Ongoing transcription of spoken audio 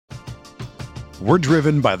We're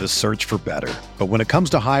driven by the search for better. But when it comes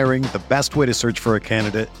to hiring, the best way to search for a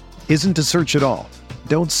candidate isn't to search at all.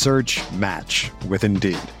 Don't search, match with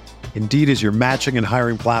Indeed. Indeed is your matching and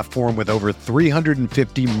hiring platform with over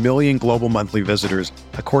 350 million global monthly visitors,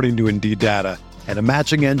 according to Indeed data, and a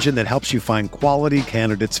matching engine that helps you find quality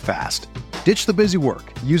candidates fast. Ditch the busy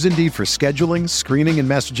work. Use Indeed for scheduling, screening, and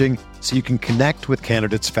messaging so you can connect with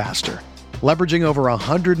candidates faster. Leveraging over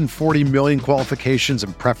 140 million qualifications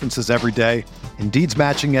and preferences every day, Indeed's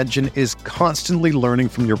matching engine is constantly learning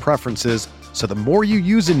from your preferences, so the more you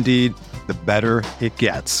use Indeed, the better it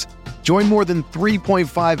gets. Join more than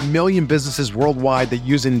 3.5 million businesses worldwide that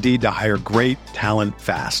use Indeed to hire great talent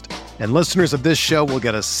fast. And listeners of this show will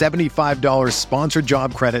get a $75 sponsored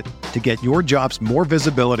job credit to get your jobs more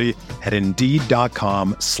visibility at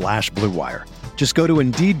Indeed.com/Blue Wire. Just go to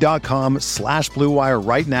Indeed.com/Blue Wire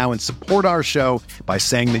right now and support our show by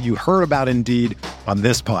saying that you heard about Indeed on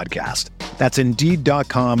this podcast. That's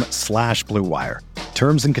Indeed.com/Blue Wire.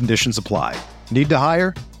 Terms and conditions apply. Need to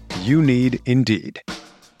hire? You need Indeed.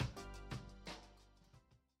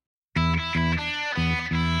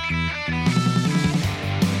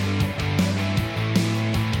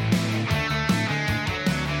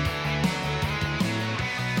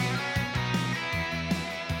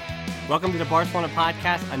 Welcome to the Barcelona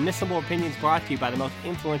Podcast, unmissable opinions brought to you by the most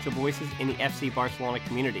influential voices in the FC Barcelona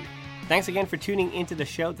community. Thanks again for tuning into the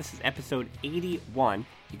show. This is episode 81.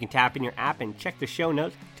 You can tap in your app and check the show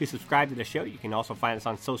notes to subscribe to the show. You can also find us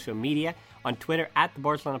on social media, on Twitter at the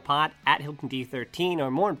Barcelona Pod, at HiltonD13,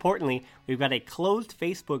 or more importantly, we've got a closed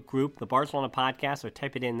Facebook group, the Barcelona Podcast, so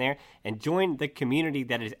type it in there and join the community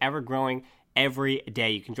that is ever growing every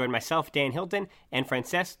day. You can join myself, Dan Hilton, and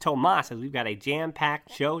Frances Tomas, as we've got a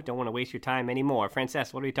jam-packed show. Don't want to waste your time anymore.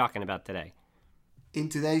 Frances, what are we talking about today? In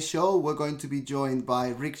today's show, we're going to be joined by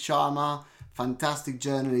Rik Sharma, fantastic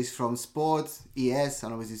journalist from Sport ES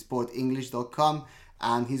and obviously sportenglish.com,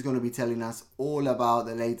 and he's going to be telling us all about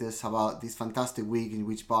the latest about this fantastic week in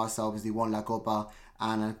which Barca obviously won La Copa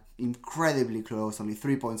and are incredibly close, only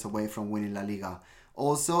 3 points away from winning La Liga.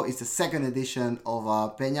 Also, it's the second edition of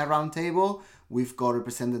our Penya Roundtable. We've got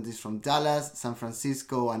representatives from Dallas, San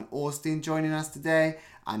Francisco, and Austin joining us today,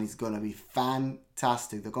 and it's going to be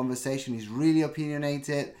fantastic. The conversation is really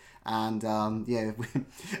opinionated, and our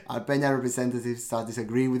Penya representatives start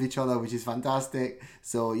disagreeing with each other, which is fantastic.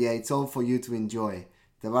 So yeah, it's all for you to enjoy.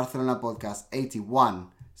 The Barcelona Podcast 81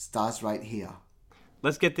 starts right here.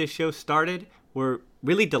 Let's get this show started. We're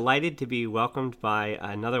really delighted to be welcomed by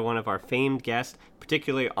another one of our famed guests,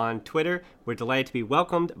 particularly on Twitter. We're delighted to be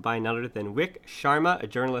welcomed by none other than Rik Sharma, a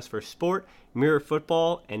journalist for Sport, Mirror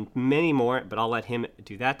Football, and many more, but I'll let him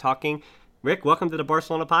do that talking. Rik, welcome to the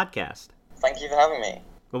Barcelona Podcast. Thank you for having me.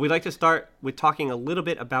 Well, we'd like to start with talking a little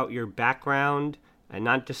bit about your background, and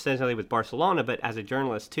not just necessarily with Barcelona, but as a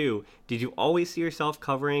journalist too. Did you always see yourself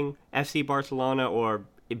covering FC Barcelona or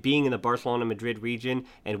being in the Barcelona-Madrid region,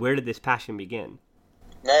 and where did this passion begin?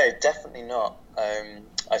 No, definitely not.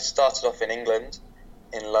 I started off in England,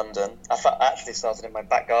 in London. I actually started in my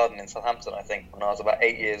back garden in Southampton, I think, when I was about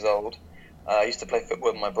 8 years old. I used to play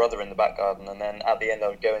football with my brother in the back garden, and then at the end I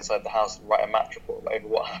would go inside the house and write a match report over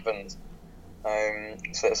what happened.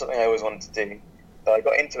 So it's something I always wanted to do. So I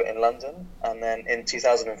got into it in London, and then in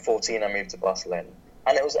 2014 I moved to Barcelona.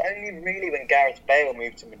 And it was only really when Gareth Bale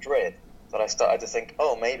moved to Madrid that I started to think,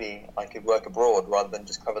 maybe I could work abroad rather than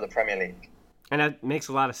just cover the Premier League. And that makes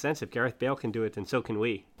a lot of sense. If Gareth Bale can do it, then so can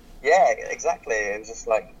we. Yeah, exactly. It was just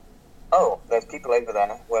like, there's people over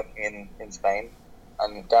there working in Spain,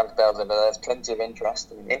 and Gareth Bale's over there. There's plenty of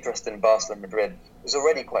interest. I mean, interest in Barcelona and Madrid was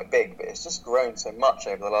already quite big, but it's just grown so much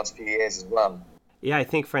over the last few years as well. Yeah, I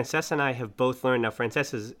think Frances and I have both learned. Now,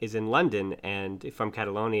 Frances is in London and from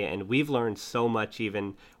Catalonia, and we've learned so much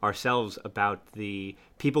even ourselves about the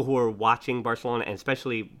people who are watching Barcelona, and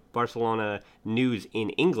especially Barcelona news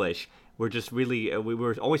in English. We're just really, we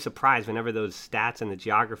were always surprised whenever those stats and the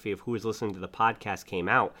geography of who was listening to the podcast came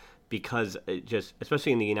out, because just,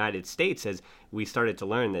 especially in the United States, as we started to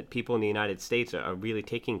learn that people in the United States are really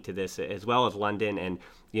taking to this, as well as London. And,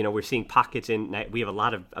 we're seeing pockets we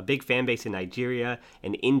have a big fan base in Nigeria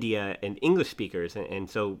and India and English speakers. And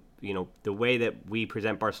so, the way that we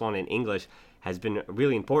present Barcelona in English has been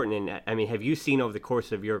really important. And I mean, have you seen over the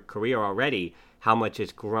course of your career already how much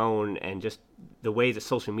it's grown and just the ways that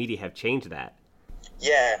social media have changed that?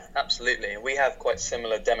 Yeah, absolutely. We have quite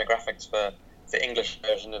similar demographics for the English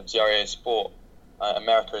version of Diario Sport.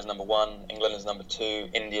 America is number 1, England is number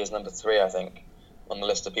 2, India is number 3, I think, on the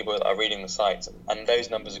list of people that are reading the site. And those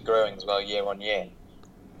numbers are growing as well year on year.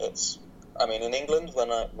 In England,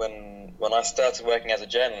 when when I started working as a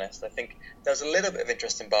journalist, I think there was a little bit of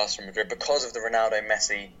interest in Barcelona Madrid because of the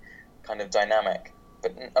Ronaldo-Messi kind of dynamic.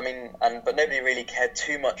 But but nobody really cared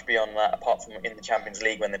too much beyond that, apart from in the Champions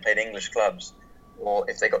League when they played English clubs, or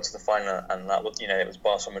if they got to the final and that was, it was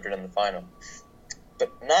Barcelona Madrid in the final.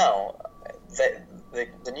 But now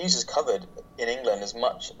the news is covered in England as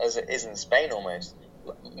much as it is in Spain almost.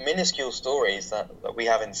 Minuscule stories that we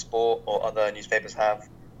have in sport or other newspapers have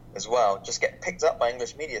as well just get picked up by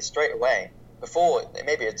English media straight away. Before,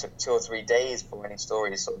 maybe it took 2 or 3 days for any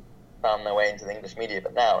stories sort of found their way into the English media,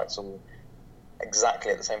 but now it's all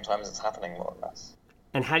exactly at the same time as it's happening, more or less.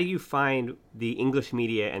 And how do you find the English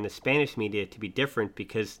media and the Spanish media to be different?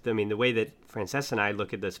 Because, the way that Frances and I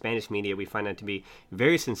look at the Spanish media, we find it to be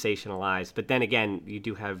very sensationalized. But then again, you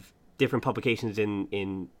do have different publications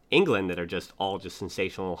in England that are just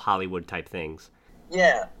sensational Hollywood type things.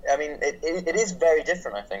 Yeah, it is very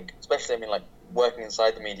different, I think, especially, like, working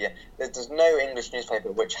inside the media. There's no English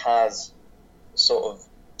newspaper which has sort of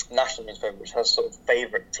national newspaper which has sort of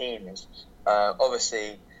favourite teams.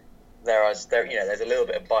 Obviously, there's a little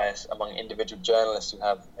bit of bias among individual journalists who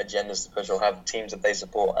have agendas to push or have teams that they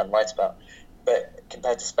support and write about. But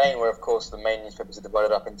compared to Spain, where, of course, the main newspapers are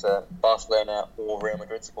divided up into Barcelona or Real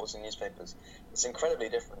Madrid supporting newspapers, it's incredibly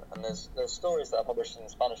different. And there's stories that are published in the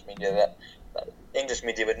Spanish media that English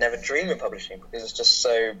media would never dream of publishing because it's just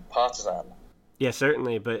so partisan. Yeah,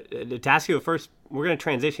 certainly. But to ask you first, we're going to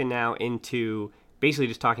transition now into basically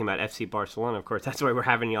just talking about FC Barcelona. Of course, that's why we're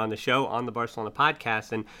having you on the show, on the Barcelona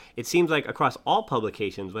podcast. And it seems like across all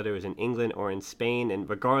publications, whether it was in England or in Spain, and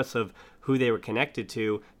regardless of who they were connected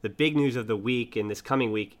to, the big news of the week in this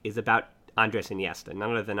coming week is about Andres Iniesta.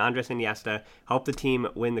 None other than Andres Iniesta helped the team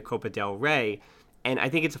win the Copa del Rey. And I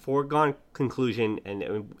think it's a foregone conclusion,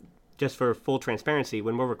 and just for full transparency,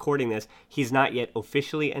 when we're recording this, he's not yet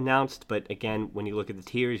officially announced. But again, when you look at the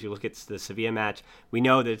tiers, you look at the Sevilla match, we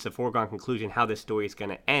know that it's a foregone conclusion how this story is going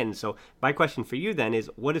to end. So my question for you then is,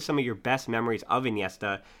 what are some of your best memories of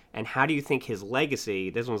Iniesta, and how do you think his legacy,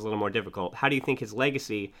 this one's a little more difficult, how do you think his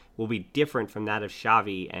legacy will be different from that of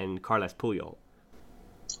Xavi and Carles Puyol?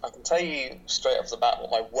 I can tell you straight off the bat what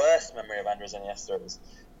my worst memory of Andres Iniesta is.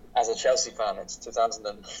 As a Chelsea fan, it's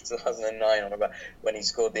 2009 or about when he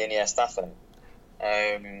scored the Iniestazo.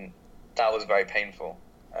 That was very painful.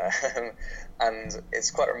 And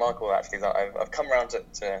it's quite remarkable, actually, that I've come around to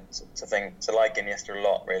like Iniesta a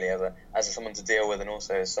lot, really, as someone to deal with, and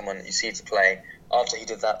also as someone that you see to play after he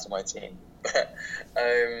did that to my team.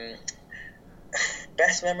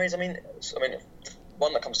 Best memories,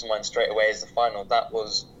 one that comes to mind straight away is the final. That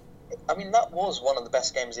was one of the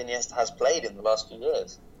best games Iniesta has played in the last few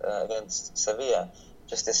years against Sevilla,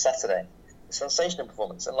 just this Saturday. A sensational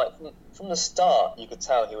performance, and like from the start, you could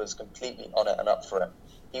tell he was completely on it and up for it.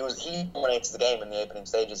 He dominated the game in the opening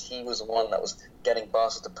stages. He was the one that was getting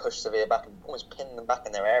Barca to push Sevilla back and almost pin them back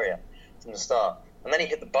in their area from the start. And then he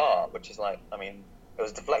hit the bar, which is like, it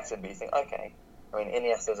was deflected, but you think, okay.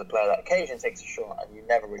 Iniesta is a player that occasionally takes a shot, and you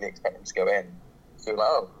never really expect him to go in. So you're like,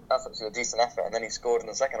 oh, that's actually a decent effort. And then he scored in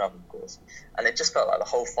the second half, of course. And it just felt like the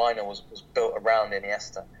whole final was built around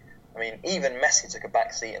Iniesta. Even Messi took a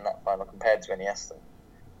back seat in that final compared to Iniesta.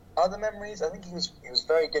 Other memories, I think he was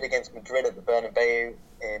very good against Madrid at the Bernabeu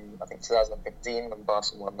in, 2015 when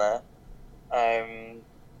Barca won there. And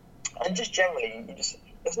just generally,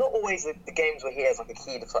 it's not always the games where he has like a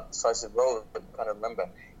key decisive role that you kind of remember.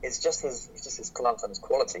 It's just his class and his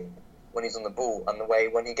quality when he's on the ball, and the way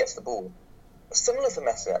when he gets the ball. Similar to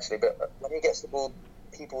Messi, actually, but when he gets the ball,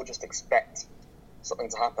 people just expect something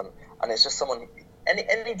to happen. And it's just someone,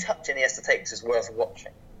 any touch Iniesta takes is worth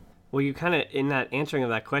watching. Well, you kind of, in that answering of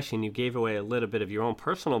that question, you gave away a little bit of your own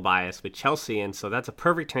personal bias with Chelsea, and so that's a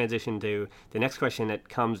perfect transition to the next question that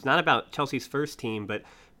comes not about Chelsea's first team, but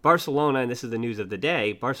Barcelona, and this is the news of the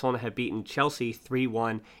day. Barcelona have beaten Chelsea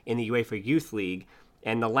 3-1 in the UEFA Youth League,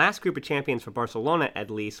 and the last group of champions for Barcelona, at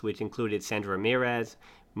least, which included Sandro Ramirez,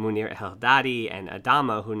 Munir El-Haddadi, and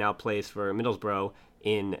Adama, who now plays for Middlesbrough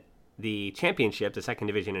in the Championship, the second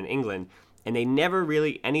division in England. And they never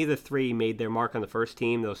really, any of the three made their mark on the first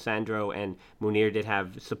team, though Sandro and Munir did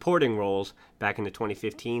have supporting roles back in the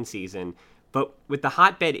 2015 season. But with the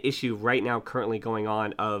hotbed issue right now currently going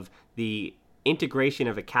on of the integration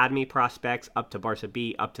of academy prospects up to Barca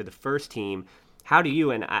B, up to the first team, how do you,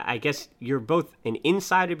 and I guess you're both an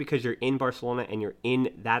insider because you're in Barcelona and you're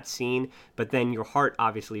in that scene, but then your heart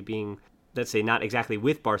obviously being, let's say, not exactly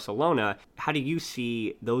with Barcelona, how do you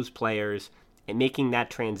see those players and making that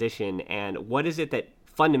transition, and what is it that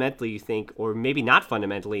fundamentally you think, or maybe not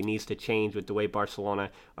fundamentally, needs to change with the way Barcelona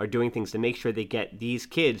are doing things to make sure they get these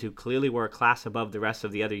kids who clearly were a class above the rest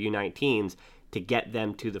of the other U19s to get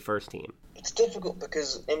them to the first team? It's difficult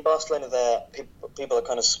because in Barcelona, there people are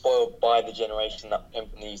kind of spoiled by the generation that came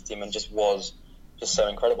from the youth team and just was just so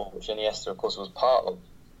incredible, which Iniesta, of course, was part of.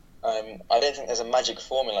 I don't think there's a magic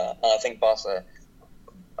formula. I think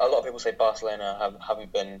a lot of people say Barcelona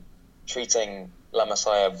haven't been treating La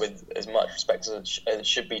Masia with as much respect as it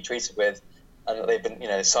should be treated with, and that they've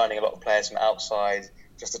been, signing a lot of players from outside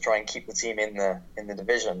just to try and keep the team in the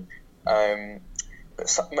division. But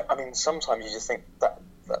sometimes you just think that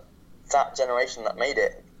generation that made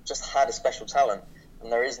it just had a special talent,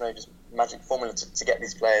 and there is no just magic formula to get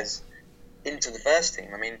these players into the first team.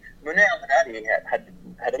 I mean, Munir Al-Haddadi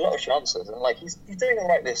had a lot of chances, and he's doing all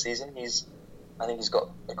right this season. I think he's got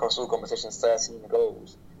across all competitions 13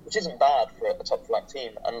 goals, which isn't bad for a top flight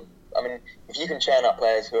team. And I mean, if you can churn up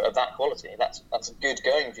players who are of that quality, that's good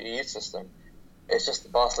going for your youth system. It's just the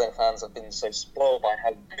Barcelona fans have been so spoiled by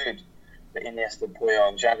how good the Iniesta,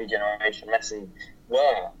 Puyol, Xavi generation, Messi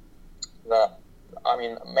were, that I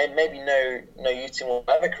mean, maybe no youth team will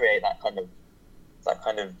ever create that kind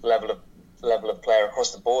of level of player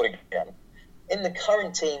across the board again. In the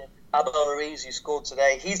current team, Abel Ruiz, who scored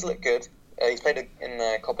today, he's looked good. He's played in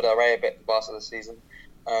the Copa del Rey a bit for Barca this season.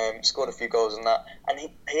 Scored a few goals in that, and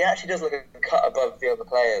he actually does look a cut above the other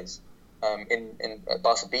players in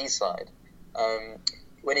Barca B's side.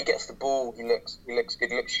 When he gets the ball, he looks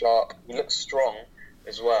good. He looks sharp. He looks strong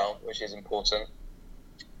as well, which is important.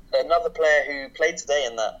 Another player who played today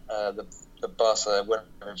in that the Barca win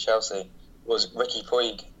over Chelsea was Ricky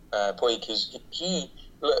Puig.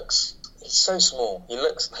 He's so small. He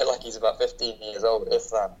looks like he's about 15 years old, if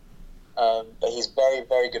that. But he's very,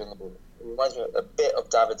 very good on the ball. He reminds me a bit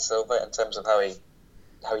of David Silva in terms of how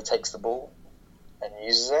he takes the ball and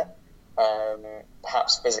uses it.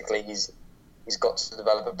 Perhaps physically he's got to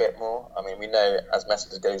develop a bit more. I mean, we know, as Messi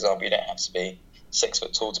is a good example, you don't have to be 6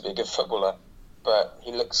 foot tall to be a good footballer. But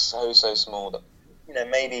he looks so small that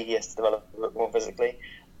maybe he has to develop a bit more physically.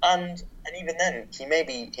 And even then, he may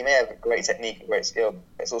have a great technique and great skill.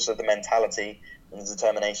 It's also the mentality and the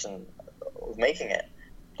determination of making it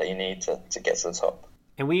that you need to get to the top.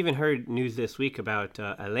 And we even heard news this week about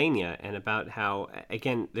Alenia, and about how,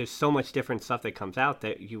 again, there's so much different stuff that comes out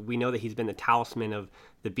that we know that he's been the talisman of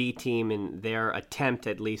the B team and their attempt,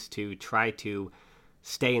 at least, to try to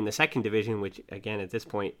stay in the second division, which, again, at this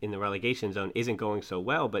point in the relegation zone isn't going so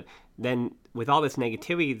well. But then with all this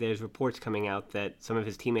negativity, there's reports coming out that some of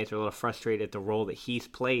his teammates are a little frustrated at the role that he's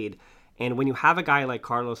played. And when you have a guy like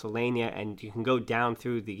Carlos Alenia, and you can go down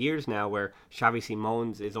through the years now where Xavi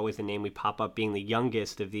Simons is always the name we pop up, being the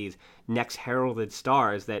youngest of these next heralded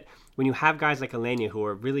stars, that when you have guys like Alenia who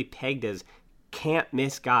are really pegged as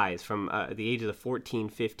can't-miss guys from the ages of 14,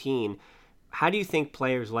 15, how do you think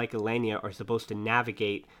players like Alenia are supposed to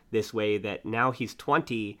navigate this way, that now he's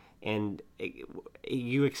 20 and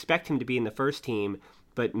you expect him to be in the first team,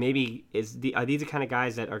 but maybe are these the kind of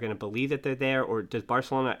guys that are going to believe that they're there, or does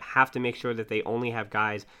Barcelona have to make sure that they only have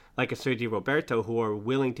guys like a Sergi Roberto who are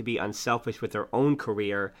willing to be unselfish with their own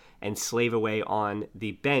career and slave away on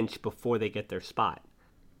the bench before they get their spot?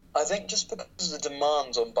 I think just because of the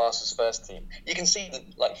demands on Barca's first team, you can see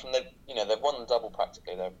that, from they've won the double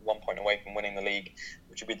practically. They're 1 point away from winning the league,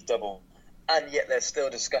 which would be the double, and yet there's still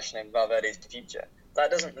discussion in Valverde's future.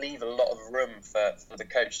 That doesn't leave a lot of room for the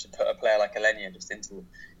coach to put a player like Alenia just into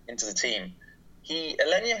the team.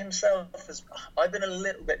 Alenia himself I've been a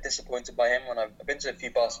little bit disappointed by him when I've been to a few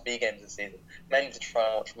Barca B games this season, mainly to try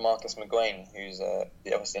and watch Marcus McGuane, who's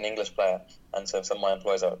obviously an English player, and so some of my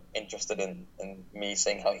employees are interested in me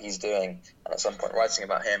seeing how he's doing, and at some point writing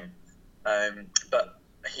about him. But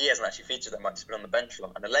he hasn't actually featured that much. He's been on the bench a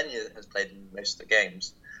lot, and Alenia has played in most of the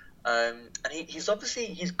games. And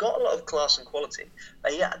he's got a lot of class and quality.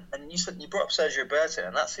 And you brought up Sergio Roberto,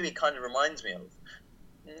 and that's who he kind of reminds me of.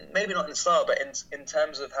 Maybe not in style, but in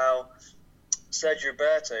terms of how Sergio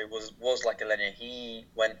Roberto was like Alenia. He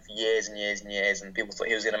went for years and years and years, and people thought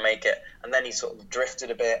he was going to make it, and then he sort of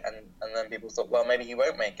drifted a bit, and then people thought, well, maybe he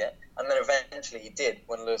won't make it, and then eventually he did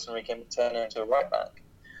when Luis Enrique turned him into a right back.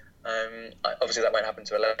 Obviously that won't happen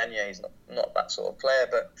to Alenia. He's not that sort of player,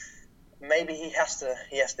 but maybe he has to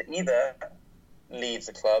either leave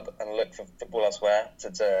the club and look for football elsewhere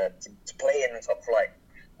to play in the top flight.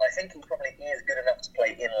 I think he probably is good enough to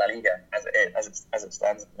play in La Liga as it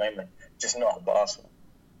stands at the moment, just not at Barcelona.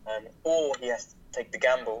 Or he has to take the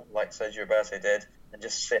gamble, like Sergio Roberto did, and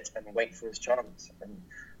just sit and wait for his chance. And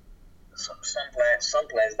some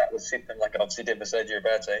players that would suit them, like it obviously did with Sergio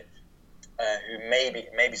Roberto, who maybe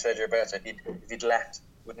Sergio Roberto, if he'd left,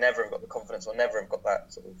 would never have got the confidence or never have got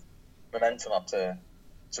that sort of momentum up to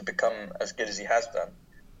become as good as he has done.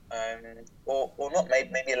 Or not.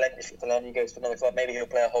 Maybe Alenya goes to another club. Maybe he'll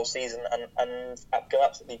play a whole season and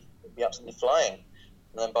be absolutely flying,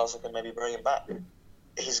 and then Barca can maybe bring him back.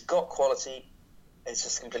 He's got quality. It's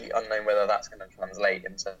just completely unknown whether that's going to translate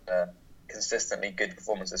into consistently good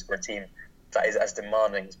performances for a team that is as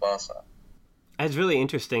demanding as Barca. It's really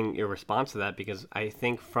interesting, your response to that, because I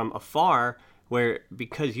think from afar,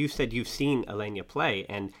 because you said you've seen Alenya play,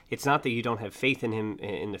 and it's not that you don't have faith in him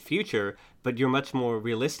in the future, but you're much more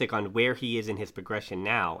realistic on where he is in his progression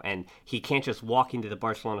now, and he can't just walk into the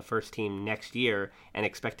Barcelona first team next year and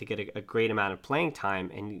expect to get a great amount of playing time.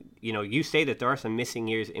 And you say that there are some missing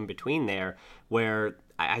years in between there, where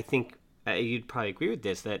I think you'd probably agree with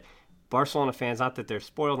this, that Barcelona fans, not that they're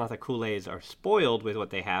spoiled, not that Culés are spoiled with what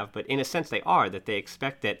they have, but in a sense they are, that they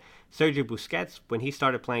expect that Sergio Busquets, when he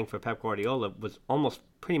started playing for Pep Guardiola, was almost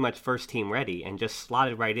pretty much first team ready and just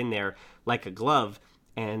slotted right in there like a glove.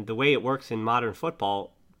 And the way it works in modern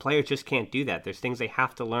football, players just can't do that. There's things they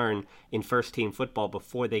have to learn in first team football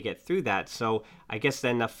before they get through that. So I guess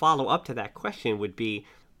then the follow up to that question would be,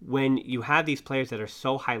 when you have these players that are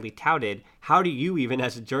so highly touted, how do you, even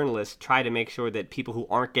as a journalist, try to make sure that people who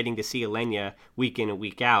aren't getting to see Alenya week in and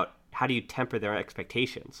week out, how do you temper their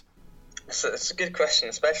expectations? It's a good question,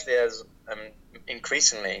 especially as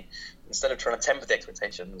increasingly, instead of trying to temper the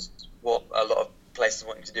expectations, what a lot of places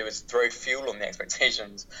want you to do is throw fuel on the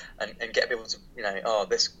expectations and get people to,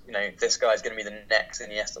 this guy's going to be the next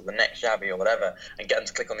Iniesta, the next Xavi or whatever, and get them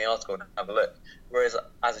to click on the article and have a look. Whereas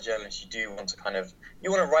as a journalist, you do want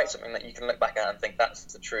to write something that you can look back at and think that's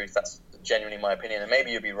the truth, that's genuinely my opinion, and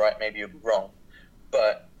maybe you'll be right, maybe you'll be wrong,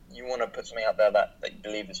 but you want to put something out there that you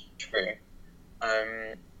believe is true.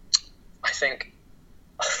 I think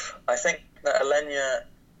that Alenya,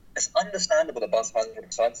 it's understandable that Barca fans are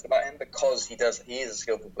excited about him because he is a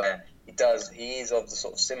skillful player. He is of the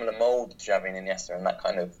sort of similar mould to Xavi and Iniesta in that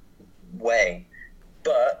kind of way.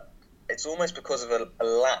 But it's almost because of a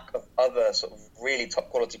lack of other sort of really top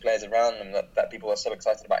quality players around them that people are so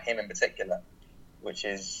excited about him in particular, which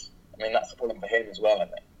is, that's the problem for him as well, I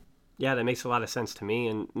think. Yeah, that makes a lot of sense to me.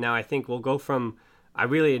 And now I think we'll go from, I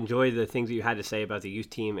really enjoyed the things that you had to say about the youth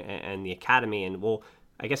team and the academy, and we'll,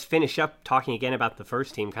 I guess, finish up talking again about the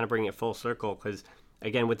first team, kind of bringing it full circle, because,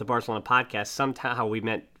 again, with the Barcelona podcast, somehow we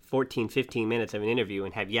meant 14, 15 minutes of an interview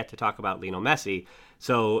and have yet to talk about Lionel Messi.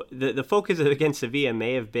 So the focus against Sevilla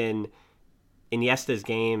may have been Iniesta's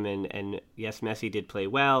game, and yes, Messi did play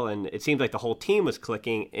well, and it seemed like the whole team was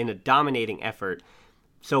clicking in a dominating effort.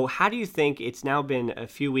 So how do you think, it's now been a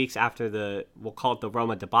few weeks after we'll call it the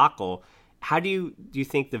Roma debacle, how do you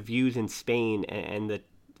think the views in Spain and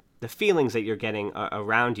the feelings that you're getting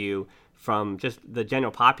around you from just the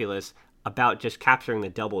general populace about just capturing the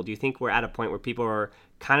double? Do you think we're at a point where people are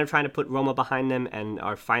kind of trying to put Roma behind them and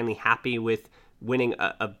are finally happy with winning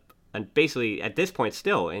and basically at this point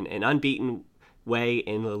still an unbeaten way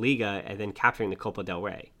in La Liga and then capturing the Copa del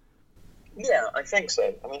Rey? Yeah, I think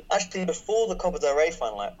so. Actually, before the Copa del Rey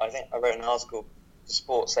final, I think I wrote an article to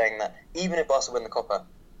Sport saying that even if Barca win the Copa,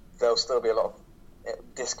 there'll still be a lot of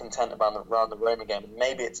discontent around the Roma game. And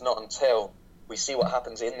maybe it's not until we see what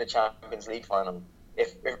happens in the Champions League final.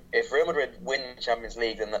 If Real Madrid win the Champions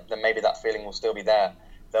League, then maybe that feeling will still be there.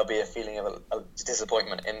 There'll be a feeling of a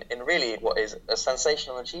disappointment in really what is a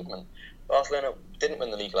sensational achievement. Barcelona didn't win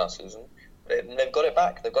the league last season. They've got it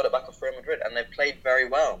back. They've got it back off Real Madrid, and they've played very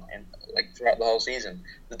well throughout the whole season.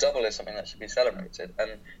 The double is something that should be celebrated.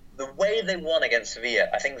 And the way they won against Sevilla,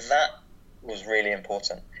 I think that was really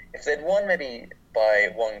important. If they'd won maybe by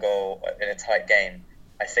one goal in a tight game,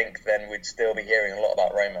 I think then we'd still be hearing a lot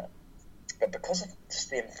about Roma. But because of just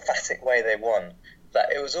the emphatic way they won,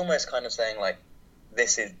 that it was almost kind of saying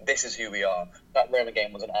this is who we are. That Roma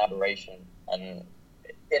game was an aberration, and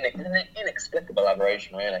an inexplicable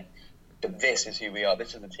aberration, really. But this is who we are.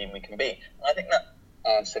 This is the team we can be. And I think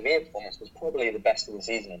that Sevilla performance was probably the best of the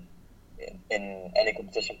season in any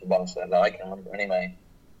competition for Barca that I can remember anyway.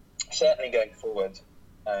 Certainly going forward,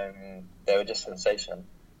 they were just sensational.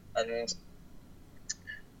 And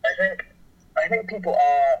I think people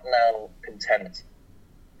are now content.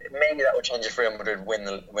 Maybe that will change if Real Madrid win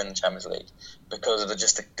the Champions League because of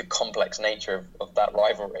the complex nature of that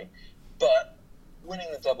rivalry. But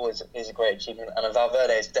winning the double is a great achievement, and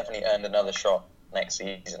Valverde has definitely earned another shot next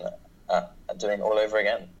season at doing it all over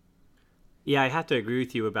again. Yeah, I have to agree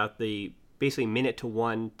with you about the basically minute to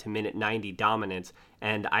 1 to minute 90 dominance.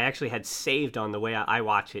 And I actually had saved on the way I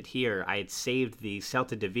watch it here, I had saved the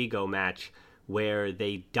Celta de Vigo match where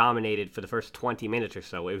they dominated for the first 20 minutes or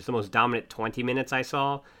so. It was the most dominant 20 minutes I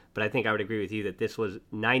saw, but I think I would agree with you that this was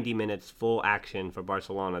 90 minutes full action for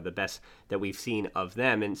Barcelona, the best that we've seen of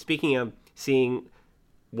them. And speaking of seeing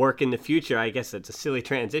work in the future. I guess it's a silly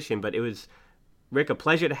transition, but it was, Rik, a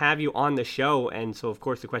pleasure to have you on the show. And so, of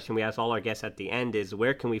course, the question we ask all our guests at the end is,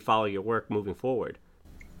 where can we follow your work moving forward?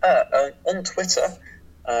 On Twitter,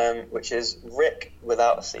 which is Rik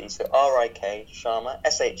without a C, so Rik Sharma,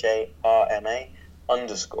 SHARMA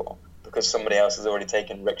 _ because somebody else has already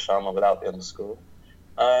taken Rik Sharma without the underscore.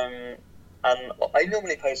 And I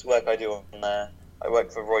normally post work I do on there. I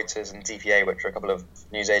work for Reuters and DPA, which are a couple of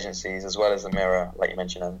news agencies, as well as the Mirror, like you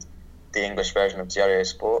mentioned, and the English version of Diario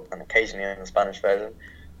Sport, and occasionally in the Spanish version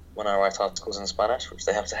when I write articles in Spanish, which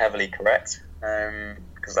they have to heavily correct,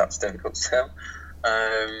 because that's difficult to tell.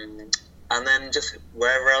 And then just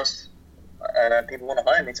wherever else people want to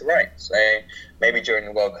hire me to write. So maybe during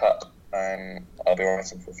the World Cup, I'll be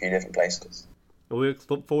writing for a few different places. We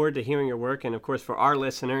look forward to hearing your work. And, of course, for our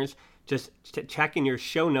listeners, just check in your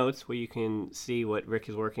show notes where you can see what Rik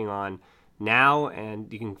is working on now,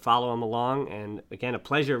 and you can follow him along. And, again, a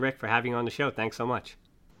pleasure, Rik, for having you on the show. Thanks so much.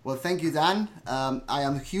 Well, thank you, Dan. I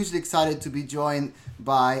am hugely excited to be joined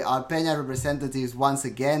by our Penya representatives once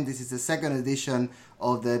again. This is the second edition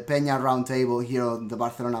of the Penya Roundtable here on the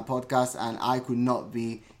Barcelona podcast, and I could not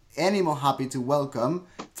be any more happy to welcome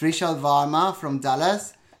Trishal Varma from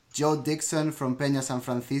Dallas, Joe Dixon from Penya San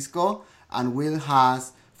Francisco, and Will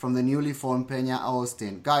Haas from the newly formed Penya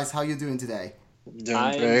Austin. Guys, how are you doing today?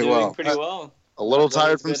 Doing very well. Pretty well. A little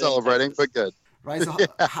tired from celebrating, but good. Right, so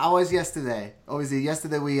how was yesterday? Obviously,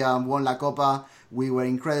 yesterday we won La Copa. We were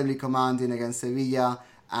incredibly commanding against Sevilla,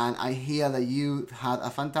 and I hear that you had a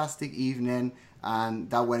fantastic evening, and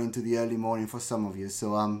that went into the early morning for some of you.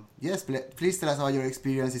 So, yes, please tell us about your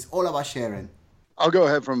experience. It's all about sharing. I'll go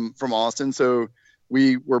ahead from Austin. So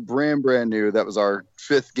we were brand new. That was our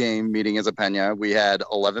 5th game meeting as a Penya. We had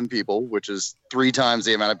 11 people, which is 3 times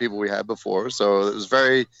the amount of people we had before. So it was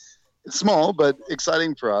very small, but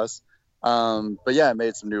exciting for us. But yeah, I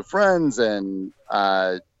made some new friends, and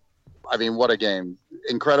I mean, what a game.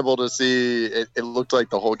 Incredible to see. It looked like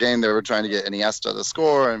the whole game they were trying to get Iniesta to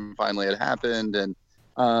score, and finally it happened. And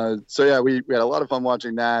so yeah, we had a lot of fun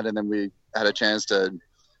watching that, and then we had a chance to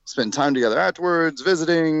spend time together afterwards,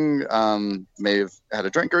 visiting, may have had a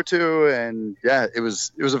drink or two, and yeah, it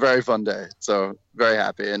was a very fun day. So very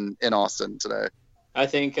happy in Austin today. I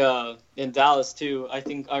think in Dallas too, I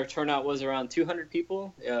think our turnout was around 200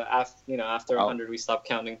 people. After 100 we stopped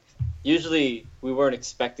counting. Usually we weren't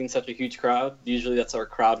expecting such a huge crowd. Usually that's our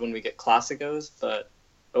crowd when we get Clásicos, but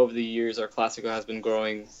over the years our Clásico has been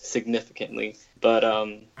growing significantly. But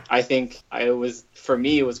I think for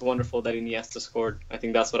me it was wonderful that Iniesta scored. I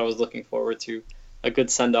think that's what I was looking forward to, a good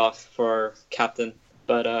send-off for our captain.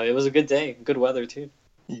 But it was a good day, good weather too.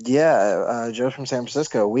 Yeah, Joe from San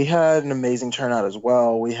Francisco. We had an amazing turnout as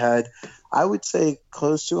well. We had, I would say,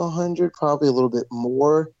 close to 100, probably a little bit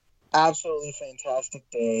more. Absolutely fantastic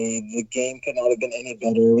day. The game could not have been any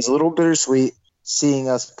better. It was a little bittersweet seeing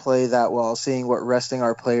us play that well, seeing what resting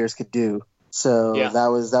our players could do. So yeah, that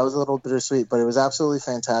was a little bittersweet, but it was absolutely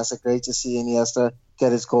fantastic. Great to see Iniesta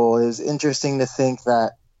get his goal. It was interesting to think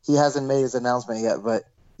that he hasn't made his announcement yet, but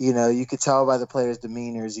you could tell by the players'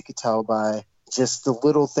 demeanors, you could tell by just the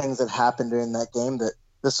little things that happened during that game that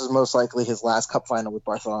this was most likely his last cup final with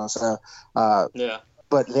Barcelona. So, yeah.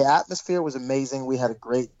 But the atmosphere was amazing. We had a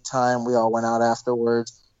great time. We all went out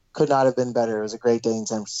afterwards. Could not have been better. It was a great day in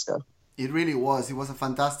San Francisco. It really was. It was a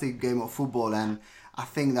fantastic game of football, and I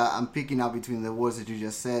think that I'm picking up between the words that you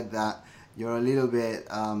just said that you're a little bit,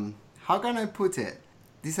 how can I put it?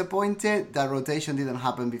 Disappointed that rotation didn't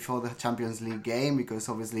happen before the Champions League game, because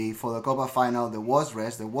obviously for the Copa final there was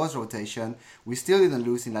rest, there was rotation. We still didn't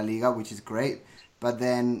lose in La Liga, which is great, but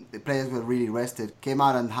then the players were really rested, came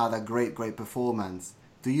out and had a great performance.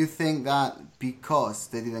 Do you think that because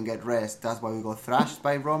they didn't get rest, that's why we got thrashed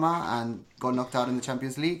by Roma and got knocked out in the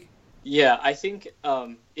Champions League? Yeah, I think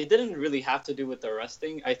it didn't really have to do with the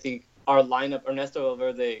resting. I think our lineup, Ernesto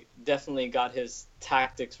Valverde definitely got his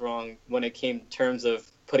tactics wrong when it came in terms of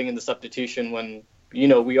putting in the substitution when,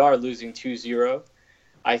 we are losing 2-0.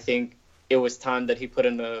 I think it was time that he put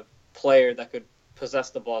in a player that could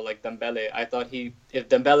possess the ball like Dembele. I thought if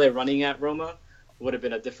Dembele running at Roma would have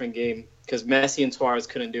been a different game, because Messi and Suarez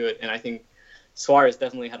couldn't do it. And I think Suarez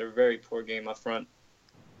definitely had a very poor game up front.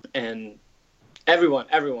 And everyone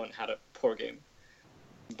had a poor game.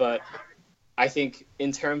 But I think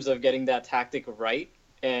in terms of getting that tactic right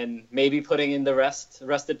and maybe putting in the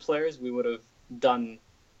rested players, we would have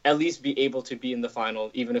at least be able to be in the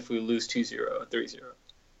final, even if we lose 2-0 or 3-0.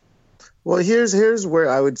 Well, here's where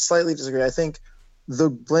I would slightly disagree. I think the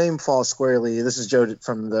blame falls squarely. This is Joe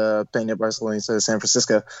from the Penya Barcelona, San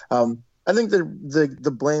Francisco. I think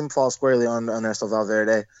the blame falls squarely on Ernesto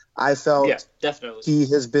Valverde. I felt definitely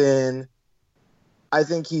he has been. I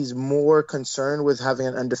think he's more concerned with having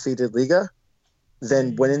an undefeated Liga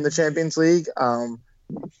than winning the Champions League.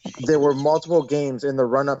 There were multiple games in the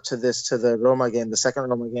run-up to the Roma game, the second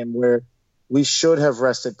Roma game, where we should have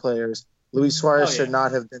rested players. Luis Suarez should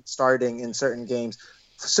not have been starting in certain games.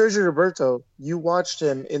 Sergio Roberto, you watched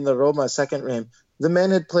him in the Roma second game. The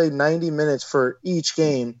man had played 90 minutes for each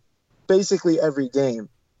game, basically every game.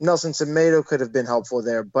 Nelson Semedo could have been helpful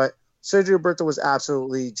there, but Sergio Roberto was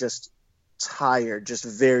absolutely just tired, just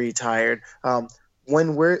very tired.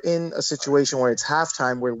 When we're in a situation where it's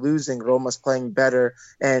halftime, we're losing, Roma's playing better,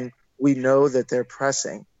 and we know that they're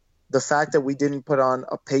pressing. The fact that we didn't put on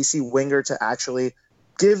a pacey winger to actually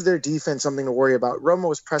give their defense something to worry about. Roma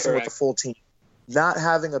was pressing with the full team. Not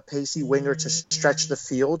having a pacey winger to stretch the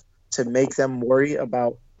field to make them worry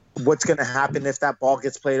about what's going to happen if that ball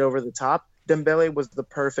gets played over the top. Dembele was the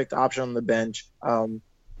perfect option on the bench.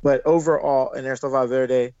 But overall, Ernesto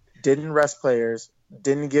Valverde didn't rest players,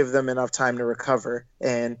 didn't give them enough time to recover.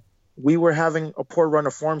 And we were having a poor run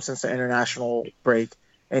of form since the international break,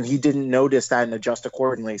 and he didn't notice that and adjust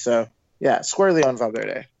accordingly. So, yeah, squarely on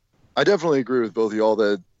Valverde. I definitely agree with both of y'all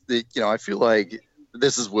that I feel like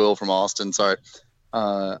this is Will from Austin. Sorry.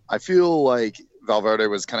 I feel like Valverde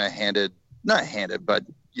was kind of not handed, but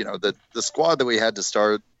the squad that we had to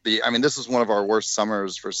start this is one of our worst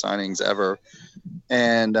summers for signings ever.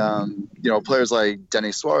 And, players like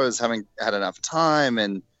Denis Suarez haven't had enough time.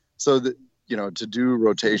 And so to do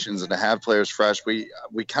rotations and to have players fresh,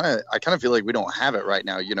 I kind of feel like we don't have it right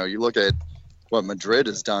now. You look at what Madrid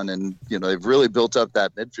has done, and they've really built up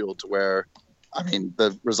that midfield to where,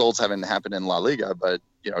 the results haven't happened in La Liga, but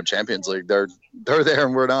Champions League, they're there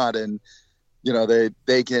and we're not, and they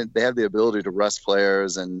have the ability to rest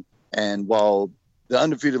players, and while the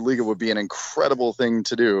undefeated Liga would be an incredible thing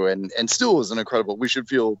to do, and still is an incredible, we should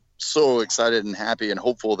feel so excited and happy and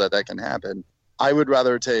hopeful that can happen. I would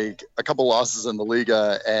rather take a couple losses in the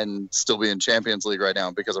Liga and still be in Champions League right now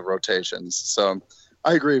because of rotations. So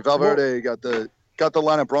I agree. Valverde got the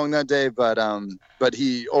lineup wrong that day, but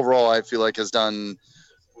he overall, I feel like, has done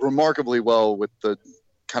remarkably well with the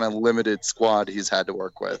kind of limited squad he's had to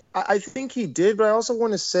work with. I think he did, but I also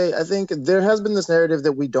want to say, I think there has been this narrative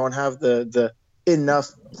that we don't have the enough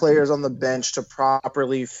players on the bench to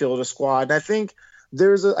properly fill the squad. And I think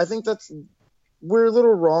we're a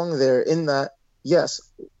little wrong there in that, yes,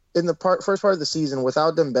 in the first part of the season,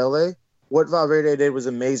 without Dembele, what Valverde did was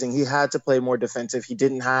amazing. He had to play more defensive. He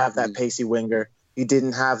didn't have that pacey winger. He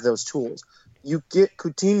didn't have those tools. You get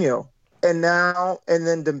Coutinho, and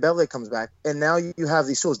then Dembele comes back, and now you have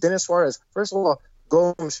these tools. Denis Suarez, first of all,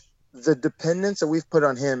 Gomes, the dependence that we've put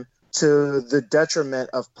on him to the detriment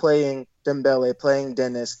of playing Dembele, playing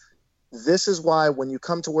Dennis. This is why when you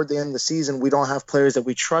come toward the end of the season, we don't have players that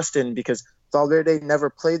we trust in because Valverde never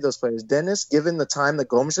played those players. Dennis, given the time that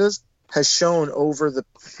Gomes has shown over the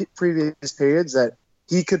previous periods that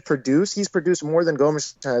he could produce. He's produced more than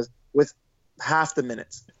Gomes has with half the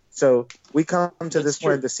minutes. So we come to this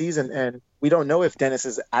point of the season, and we don't know if Dennis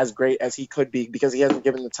is as great as he could be because he hasn't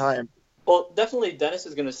given the time. Well, definitely Dennis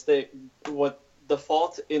is going to stay. What the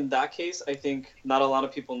fault in that case, I think not a lot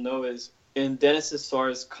of people know, is in Denis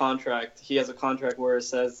Suarez's contract, he has a contract where it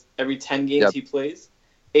says every 10 games he plays,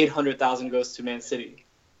 800,000 goes to Man City.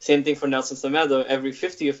 Same thing for Nelson Semedo. Every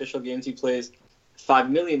 50 official games he plays, 5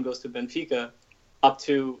 million goes to Benfica up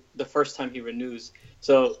to the first time he renews.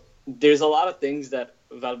 So there's a lot of things that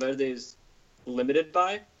Valverde is limited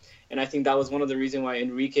by. And I think that was one of the reasons why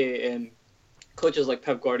Enrique and coaches like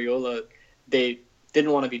Pep Guardiola, they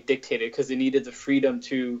didn't want to be dictated because they needed the freedom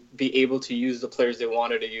to be able to use the players they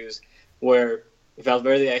wanted to use. Where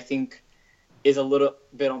Valverde, I think, is a little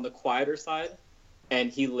bit on the quieter side,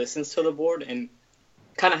 and he listens to the board and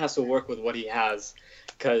kind of has to work with what he has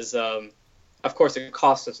because, of course, it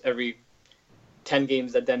costs us every 10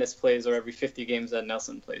 games that Dennis plays or every 50 games that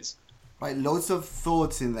Nelson plays. Right, loads of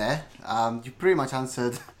thoughts in there. You pretty much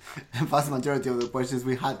answered the vast majority of the questions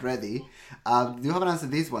we had ready. You haven't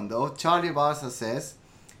answered this one, though. Charlie Barca says,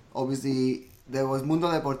 obviously, there was Mundo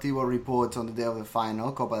Deportivo reports on the day of the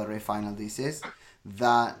final, Copa del Rey final this is,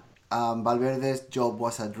 that Valverde's job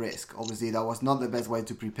was at risk. Obviously, that was not the best way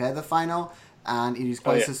to prepare the final, and it is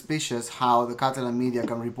quite suspicious how the Catalan media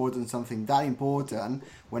can report on something that important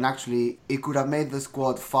when actually it could have made the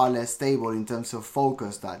squad far less stable in terms of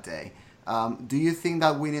focus that day. Do you think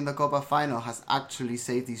that winning the Copa final has actually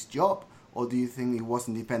saved his job, or do you think it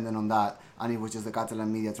wasn't dependent on that and it was just the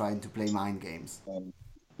Catalan media trying to play mind games?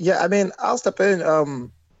 Yeah, I mean, I'll step in,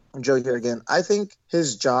 Joe, here again. I think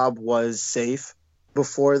his job was safe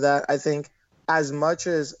before that. I think as much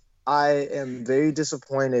as I am very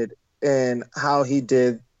disappointed in how he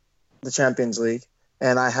did the Champions League,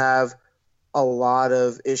 and I have a lot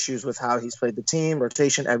of issues with how he's played the team,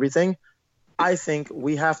 rotation, everything, I think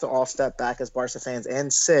we have to all step back as Barca fans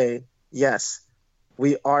and say, yes,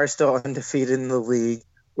 we are still undefeated in the league.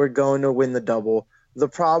 We're going to win the double. The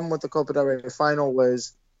problem with the Copa del Rey final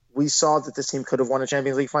was we saw that this team could have won a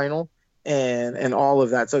Champions League final and all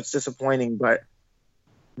of that. So it's disappointing. But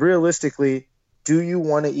realistically, do you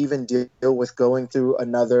want to even deal with going through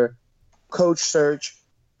another coach search,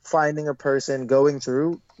 finding a person, going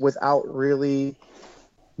through without really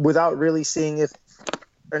seeing if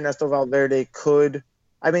Ernesto Valverde could?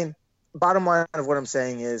 I mean, bottom line of what I'm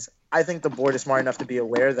saying is I think the board is smart enough to be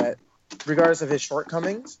aware that regardless of his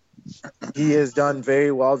shortcomings, he has done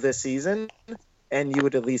very well this season, and you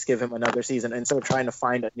would at least give him another season instead of trying to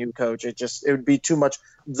find a new coach. It would be too much.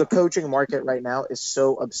 The coaching market right now is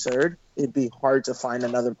so absurd. It'd be hard to find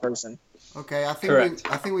another person. Okay, I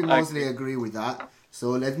think we mostly agree with that.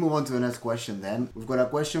 So let's move on to the next question then. We've got a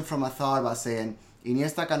question from Athar saying,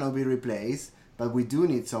 Iniesta cannot be replaced, but we do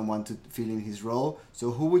need someone to fill in his role.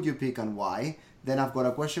 So who would you pick and why? Then I've got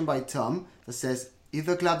a question by Tom that says, if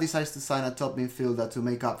the club decides to sign a top midfielder to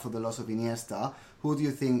make up for the loss of Iniesta, who do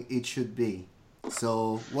you think it should be?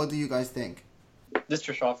 So what do you guys think? This is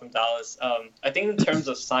Trishal from Dallas. I think in terms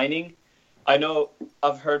of signing, I know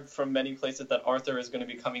I've heard from many places that Arthur is going to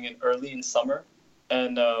be coming in early in summer,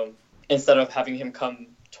 and instead of having him come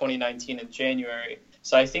 2019 in January.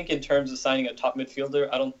 So I think in terms of signing a top midfielder,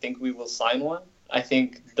 I don't think we will sign one. I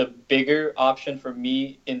think the bigger option for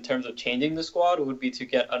me in terms of changing the squad would be to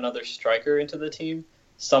get another striker into the team.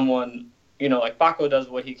 Someone, like Paco does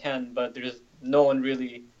what he can, but there's no one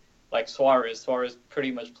really like Suarez. Suarez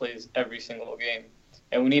pretty much plays every single game.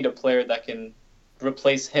 And we need a player that can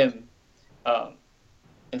replace him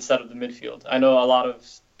instead of the midfield. I know a lot of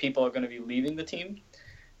people are going to be leaving the team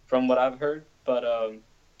from what I've heard, but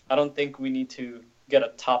I don't think we need to get a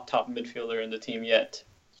top midfielder in the team yet.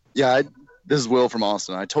 Yeah, this is Will from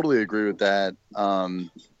Austin. I totally agree with that.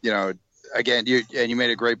 Again, you made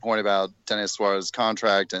a great point about Denis Suarez's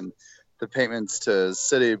contract and the payments to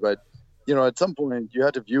City, but at some point you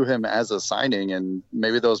have to view him as a signing, and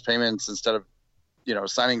maybe those payments, instead of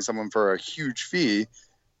signing someone for a huge fee,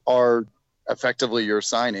 are effectively your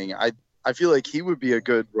signing. I feel like he would be a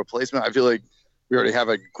good replacement. I feel like we already have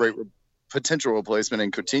a great potential replacement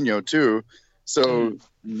in Coutinho too, so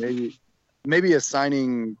maybe a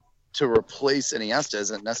signing to replace Iniesta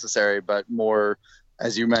isn't necessary, but more,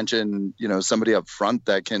 as you mentioned, somebody up front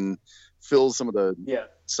that can fill some of the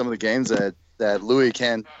games that Louis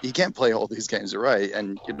can't play all these games. You're right,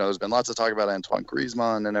 and there's been lots of talk about Antoine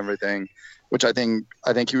Griezmann and everything, which I think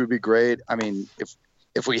he would be great. I mean,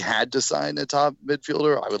 if we had to sign a top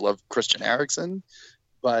midfielder, I would love Christian Eriksen,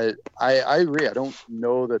 but I agree. I don't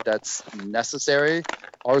know that that's necessary.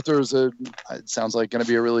 Arthur's it sounds like going to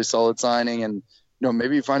be a really solid signing, and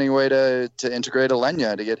maybe finding a way to integrate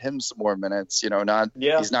Alenya to get him some more minutes. He's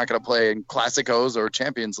not going to play in Clásicos or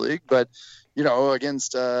Champions League, but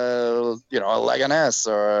against Leganés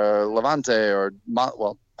or Levante or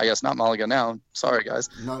I guess not Malaga now. Sorry, guys.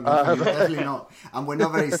 No, definitely not. And we're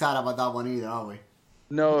not very sad about that one either, are we?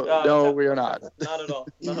 No, we are not. Not at all.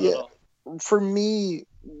 Not at all. For me,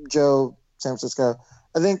 Joe, San Francisco,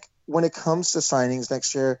 I think when it comes to signings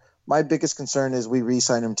next year, my biggest concern is we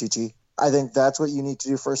re-sign Titi. I think that's what you need to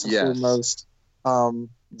do first and foremost.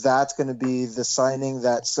 That's going to be the signing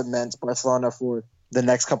that cements Barcelona for the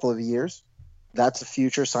next couple of years. That's a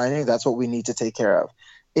future signing. That's what we need to take care of.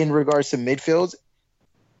 In regards to midfields,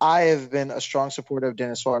 I have been a strong supporter of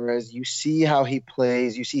Denis Suarez. You see how he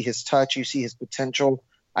plays. You see his touch. You see his potential.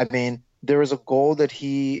 I mean, there was a goal that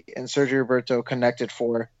he and Sergio Roberto connected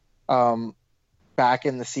for back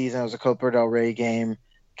in the season. It was a Copa del Rey game.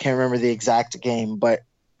 Can't remember the exact game, but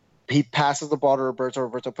he passes the ball to Roberto.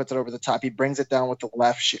 Roberto puts it over the top. He brings it down with the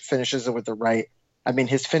left, finishes it with the right. I mean,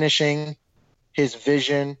 his finishing, his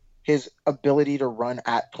vision, his ability to run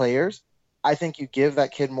at players. I think you give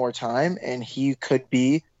that kid more time, and he could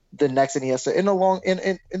be the next Iniesta in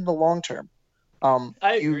the long term.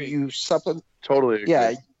 I agree. You supplement. Totally agree.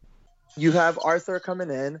 Yeah, you have Arthur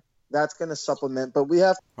coming in. That's going to supplement, but we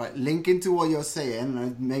have right. Linking to what you're saying,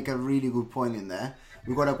 and make a really good point in there.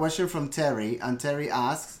 We've got a question from Terry, and Terry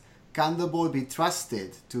asks, can the board be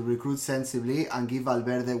trusted to recruit sensibly and give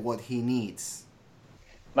Valverde what he needs?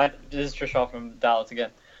 This is Trishal from Dallas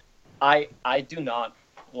again. I do not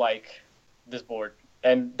like this board.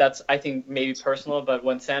 And that's, I think, maybe personal, but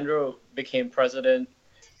when Sandro became president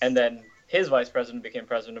and then his vice president became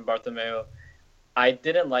president, Bartomeu, I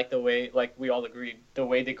didn't like the way, like we all agreed, the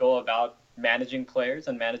way they go about managing players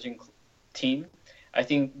and managing team. I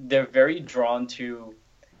think they're very drawn to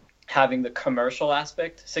having the commercial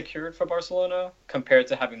aspect secured for Barcelona compared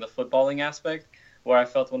to having the footballing aspect. Where I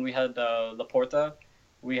felt when we had Laporta,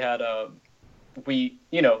 we had we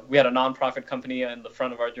had a non-profit company in the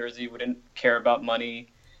front of our jersey. We didn't care about money.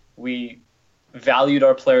 We valued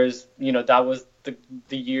our players. That was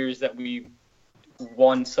the years that we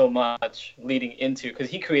won so much leading into, because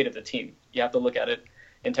he created the team. You have to look at it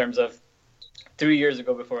in terms of 3 years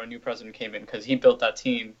ago before a new president came in, because he built that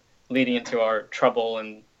team leading into our trouble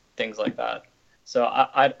and things like that. So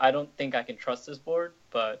I don't think I can trust this board,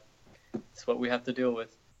 but it's what we have to deal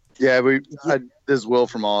with. Yeah, this is Will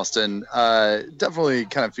from Austin. Definitely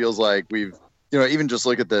kind of feels like we've, even just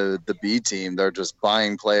look at the B team. They're just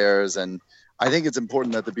buying players, and I think it's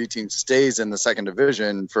important that the B team stays in the second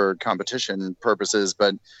division for competition purposes.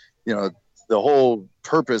 But the whole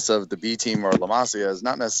purpose of the B team or La Masia is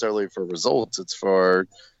not necessarily for results; it's for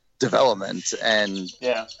development. And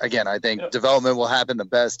again, I think development will happen the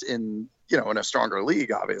best in a stronger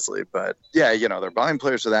league, obviously. But yeah, they're buying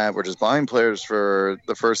players for that. We're just buying players for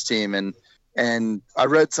the first team. And I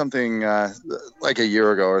read something like a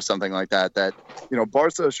year ago or something like that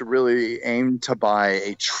Barca should really aim to buy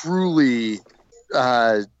a truly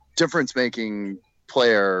difference-making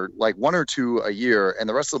player, like one or two a year, and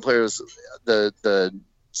the rest of the players, the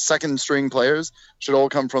second string players, should all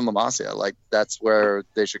come from La Masia. Like, that's where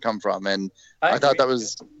they should come from. And I thought that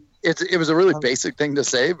was it was a really basic thing to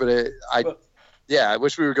say, but I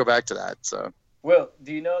wish we would go back to that. So, Will,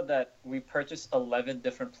 do you know that we purchased 11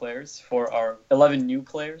 different players for our 11 new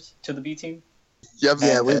players to the B team? Yep.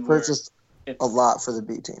 Yeah, we purchased a lot for the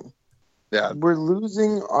B team. Yeah, we're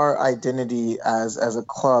losing our identity as a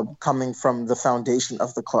club coming from the foundation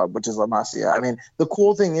of the club, which is La Masia. I mean, the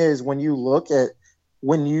cool thing is if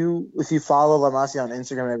you follow La Masia on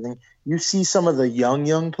Instagram and everything, you see some of the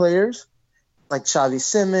young players like Xavi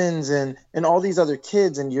Simons and all these other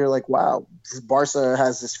kids, and you're like, wow, Barca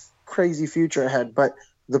has this crazy future ahead. But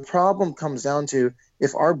the problem comes down to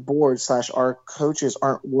if our board / our coaches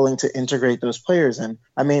aren't willing to integrate those players in.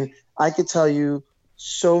 I mean, I could tell you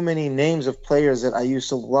so many names of players that I used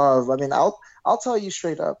to love. I mean, I'll tell you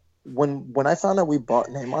straight up, when I found out we bought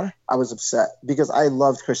Neymar, I was upset because I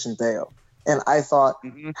loved Christian Theo. And I thought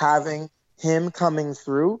having him coming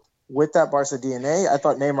through with that Barca DNA, I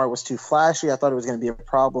thought Neymar was too flashy. I thought it was going to be a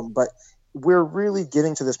problem. But we're really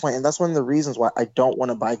getting to this point, and that's one of the reasons why I don't want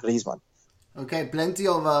to buy Griezmann. Okay, plenty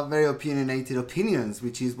of very opinionated opinions,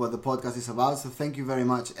 which is what the podcast is about. So thank you very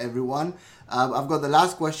much, everyone. I've got the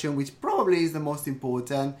last question, which probably is the most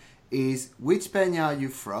important, is which Penya are you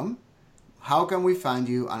from? How can we find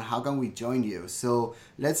you, and how can we join you? So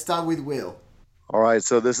let's start with Will. All right,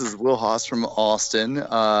 so this is Will Haas from Austin.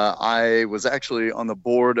 I was actually on the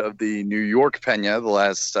board of the New York Penya the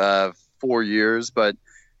last 4 years, but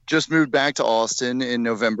just moved back to Austin in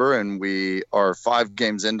November, and we are 5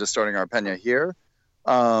 games into starting our Penya here.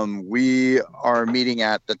 We are meeting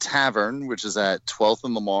at the Tavern, which is at 12th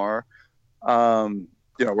and Lamar.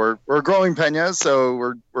 We're growing Penya, so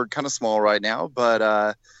we're kind of small right now,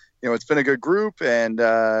 but it's been a good group, and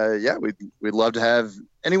we'd love to have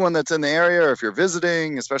anyone that's in the area, or if you're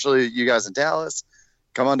visiting, especially you guys in Dallas,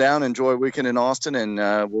 come on down, enjoy a weekend in Austin, and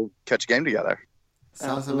we'll catch a game together.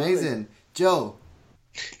 Sounds amazing. Joe.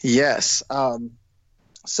 Yes.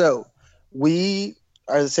 So we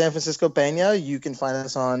are the San Francisco Penya. You can find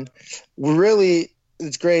us on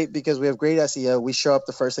it's great because we have great SEO. We show up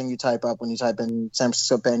the first thing you type up when you type in San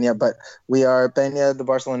Francisco Penya, but we are Penya the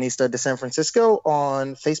Barcelonista de San Francisco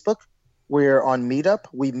on Facebook. We're on Meetup.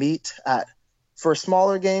 We meet for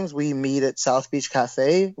smaller games, we meet at South Beach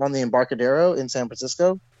Cafe on the Embarcadero in San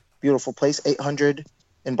Francisco. Beautiful place, 800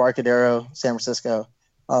 Embarcadero, San Francisco.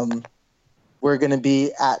 We're going to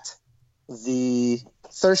be at the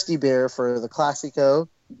Thirsty Bear for the Clásico,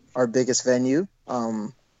 our biggest venue.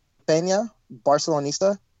 Penya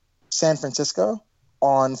Barcelonista San Francisco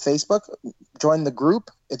on Facebook. Join the group.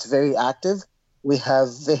 It's very active. We have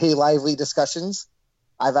very lively discussions.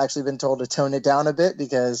 I've actually been told to tone it down a bit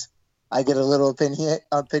because I get a little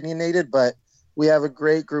opinionated, but we have a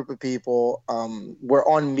great group of people. We're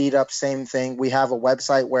on Meetup, same thing. We have a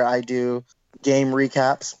website where I do game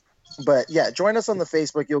recaps. But yeah, join us on the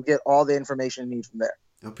Facebook. You'll get all the information you need from there.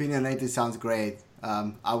 Opinionated sounds great.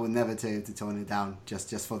 I would never tell you to tone it down,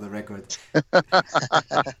 just for the record.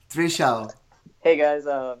 Trishal. Hey guys,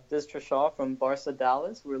 this is Trishal from Barca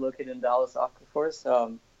Dallas. We're located in Dallas, of course.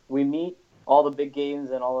 We meet all the big games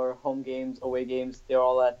and all our home games, away games. They're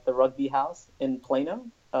all at the Rugby House in Plano.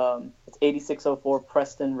 It's 8604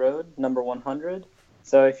 Preston Road, number 100.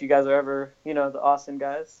 So if you guys are ever, the Austin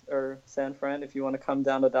guys or San Fran, if you want to come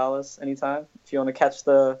down to Dallas anytime, if you want to catch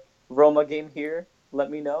the Roma game here, let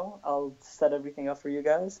me know. I'll set everything up for you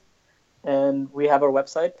guys. And we have our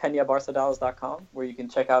website, penyabarcadallas.com, where you can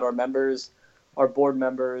check out our members, our board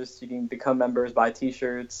members. You can become members, buy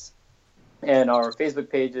T-shirts. And our Facebook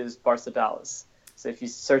page is Barca Dallas. So if you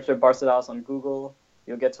search up Barca Dallas on Google,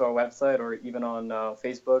 you'll get to our website, or even on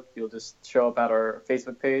Facebook, you'll just show up at our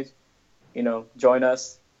Facebook page. Join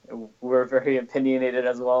us. We're very opinionated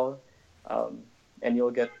as well. And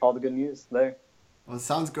you'll get all the good news there. Well,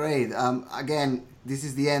 sounds great. Again, this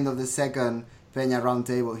is the end of the second Penya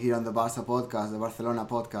Roundtable here on the Barca podcast, the Barcelona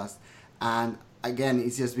podcast. And again,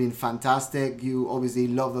 it's just been fantastic. You obviously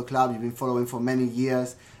love the club. You've been following for many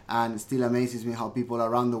years. And it still amazes me how people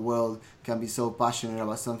around the world can be so passionate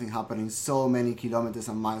about something happening so many kilometers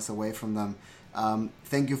and miles away from them.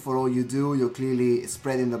 Thank you for all you do. You're clearly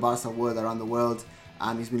spreading the Barca word around the world.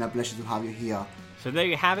 And it's been a pleasure to have you here. So there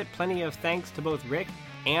you have it. Plenty of thanks to both Rik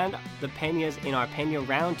and the Penyas in our Penya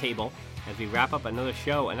Roundtable as we wrap up another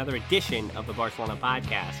show, another edition of the Barcelona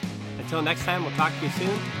podcast. Until next time, we'll talk to you soon.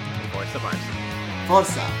 And Forza Barca.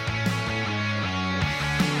 Forza!